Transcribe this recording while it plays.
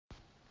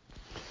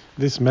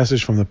This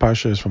message from the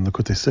Parsha is from the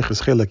Kutei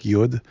Sichos Chelek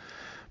Yud,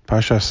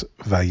 Parshas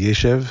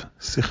Vayeshev,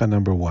 Sicha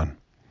number 1.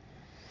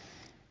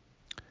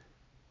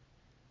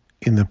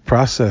 In the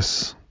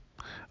process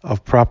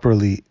of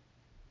properly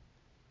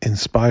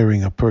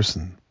inspiring a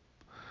person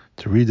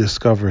to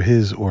rediscover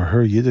his or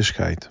her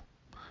Yiddishkeit,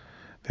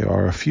 there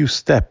are a few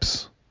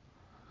steps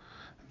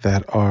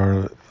that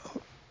are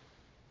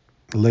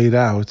laid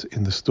out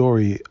in the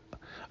story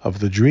of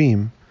the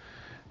dream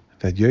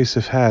that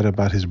Yosef had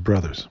about his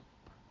brothers.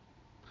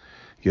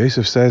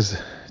 Yosef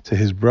says to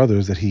his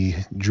brothers that he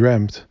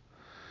dreamt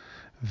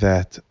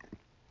that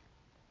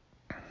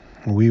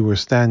we were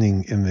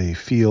standing in the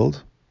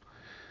field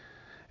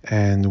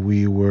and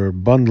we were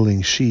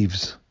bundling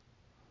sheaves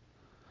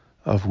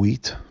of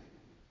wheat,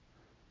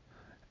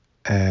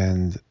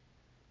 and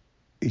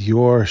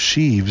your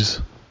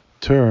sheaves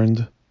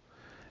turned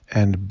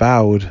and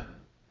bowed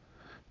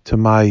to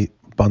my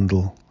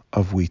bundle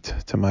of wheat,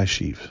 to my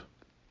sheaves.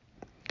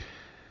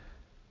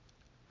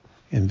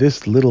 In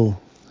this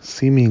little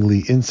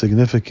seemingly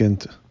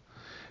insignificant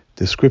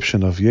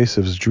description of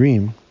Yosef's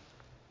dream,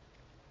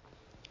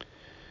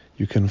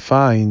 you can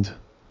find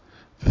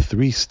the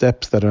 3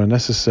 steps that are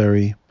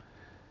necessary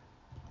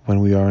when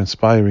we are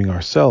inspiring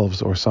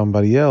ourselves or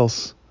somebody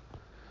else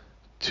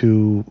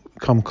to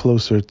come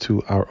closer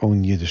to our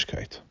own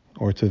Yiddishkeit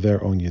or to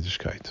their own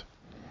Yiddishkeit.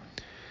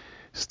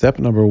 Step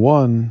number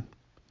 1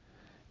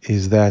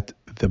 is that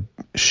the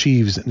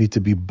sheaves need to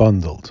be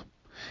bundled.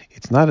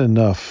 It's not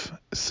enough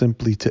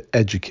simply to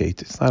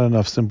educate. It's not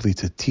enough simply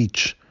to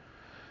teach,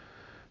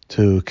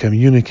 to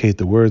communicate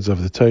the words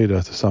of the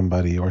Torah to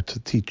somebody, or to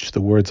teach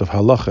the words of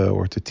halacha,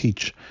 or to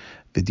teach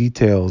the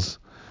details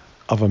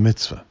of a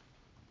mitzvah.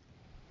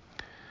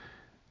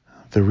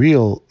 The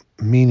real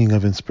meaning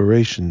of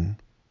inspiration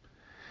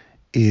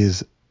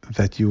is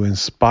that you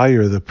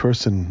inspire the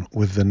person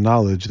with the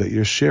knowledge that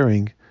you're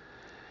sharing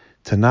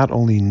to not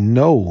only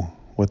know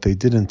what they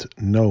didn't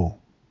know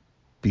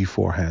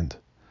beforehand,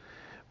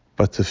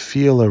 but to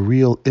feel a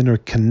real inner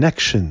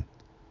connection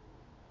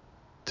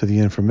to the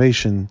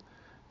information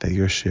that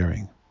you're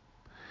sharing.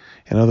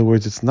 In other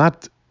words, it's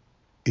not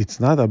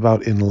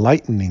about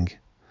enlightening,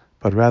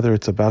 but rather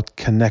it's about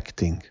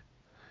connecting,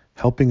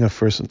 helping a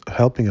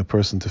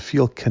person to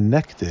feel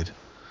connected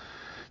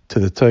to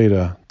the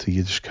Torah, to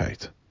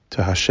Yiddishkeit,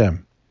 to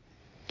Hashem.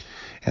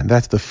 And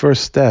that's the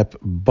first step.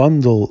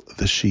 Bundle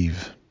the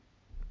sheaf.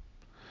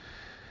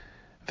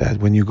 That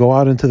when you go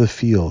out into the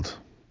field,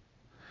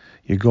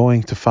 you're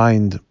going to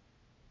find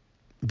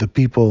the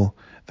people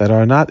that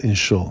are not in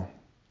shul,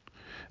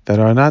 that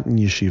are not in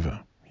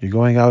yeshiva. You're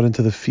going out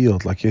into the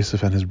field like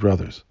Yosef and his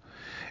brothers.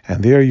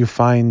 And there you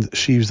find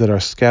sheaves that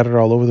are scattered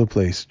all over the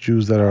place,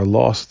 Jews that are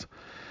lost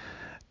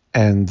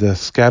and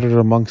scattered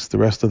amongst the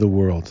rest of the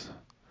world.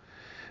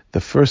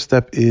 The first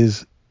step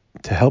is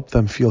to help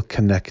them feel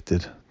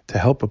connected, to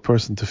help a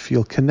person to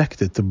feel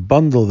connected, to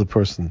bundle the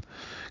person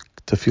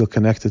to feel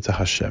connected to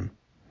Hashem.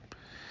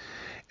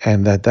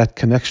 And that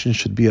connection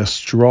should be a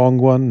strong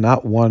one,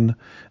 not one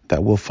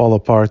that will fall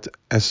apart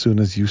as soon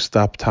as you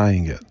stop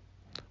tying it,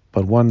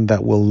 but one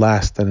that will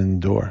last and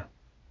endure.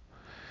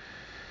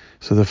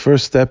 So the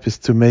first step is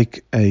to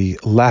make a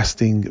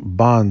lasting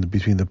bond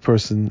between the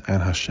person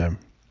and Hashem.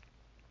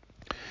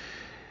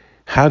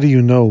 How do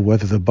you know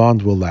whether the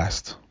bond will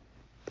last?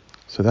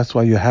 So that's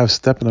why you have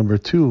step number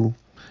 2,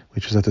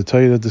 which is that the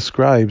Torah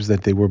describes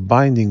that they were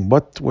binding.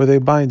 What were they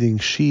binding?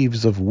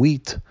 Sheaves of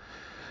wheat,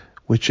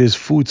 which is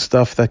food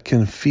stuff that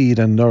can feed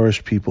and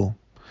nourish people.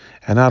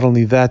 And not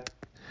only that,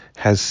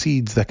 has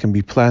seeds that can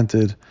be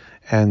planted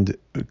and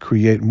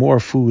create more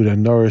food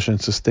and nourish and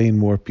sustain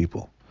more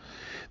people.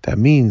 That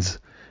means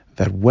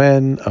that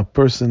when a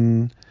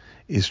person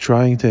is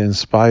trying to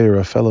inspire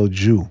a fellow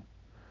Jew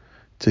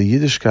to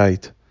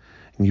Yiddishkeit,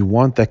 and you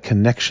want that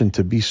connection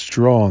to be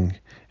strong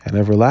and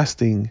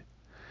everlasting,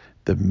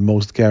 the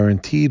most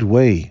guaranteed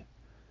way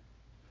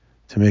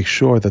to make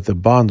sure that the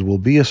bond will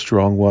be a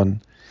strong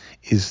one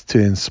is to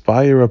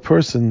inspire a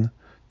person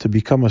to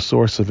become a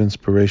source of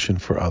inspiration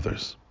for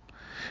others.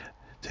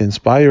 To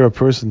inspire a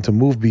person to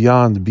move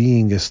beyond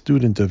being a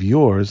student of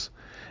yours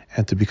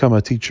and to become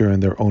a teacher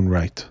in their own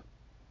right.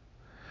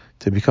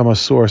 To become a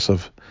source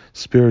of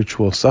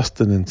spiritual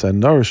sustenance and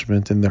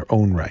nourishment in their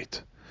own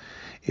right.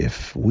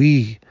 If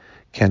we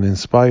can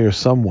inspire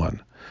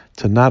someone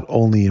to not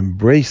only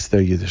embrace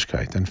their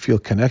Yiddishkeit and feel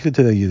connected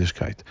to their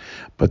Yiddishkeit,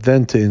 but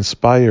then to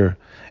inspire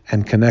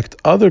and connect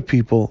other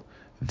people,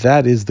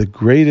 that is the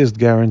greatest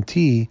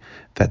guarantee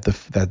that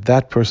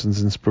that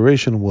person's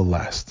inspiration will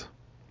last.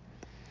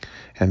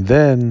 And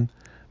then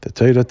the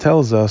Torah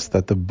tells us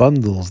that the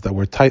bundles that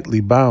were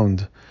tightly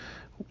bound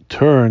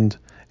turned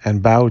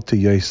and bowed to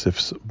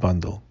Yosef's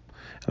bundle.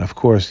 And of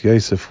course,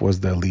 Yosef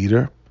was their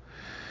leader.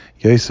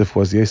 Yosef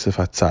was Yosef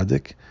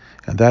HaTzadik,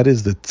 and that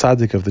is the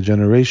tzaddik of the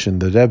generation,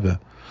 the Rebbe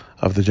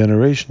of the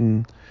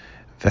generation,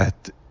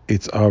 that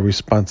it's our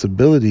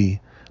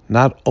responsibility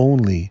not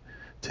only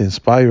to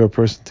inspire a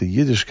person to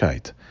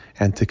Yiddishkeit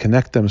and to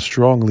connect them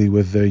strongly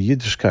with their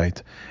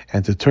Yiddishkeit,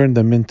 and to turn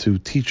them into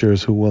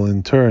teachers who will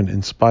in turn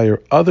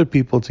inspire other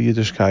people to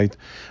Yiddishkeit,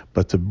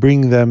 but to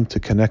bring them to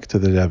connect to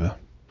the Rebbe.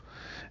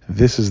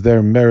 This is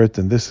their merit,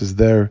 and this is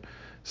their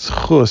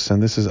schus,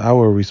 and this is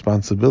our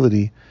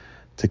responsibility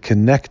to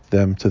connect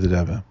them to the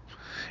Rebbe.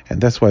 And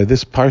that's why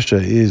this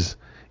parsha is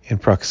in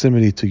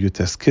proximity to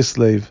Yutes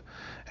Kislev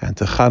and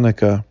to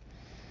Hanukkah,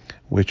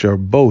 which are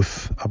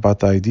both about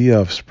the idea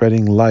of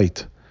spreading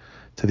light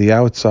to the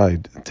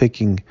outside,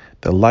 taking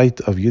the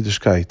light of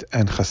Yiddishkeit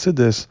and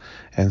Chassidus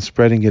and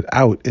spreading it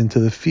out into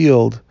the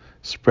field,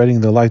 spreading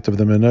the light of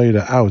the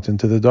menorah out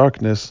into the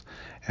darkness,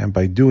 and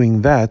by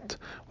doing that,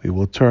 we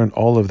will turn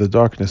all of the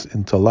darkness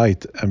into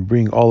light and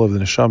bring all of the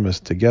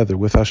neshamas together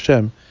with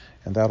Hashem,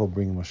 and that'll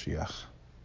bring Mashiach.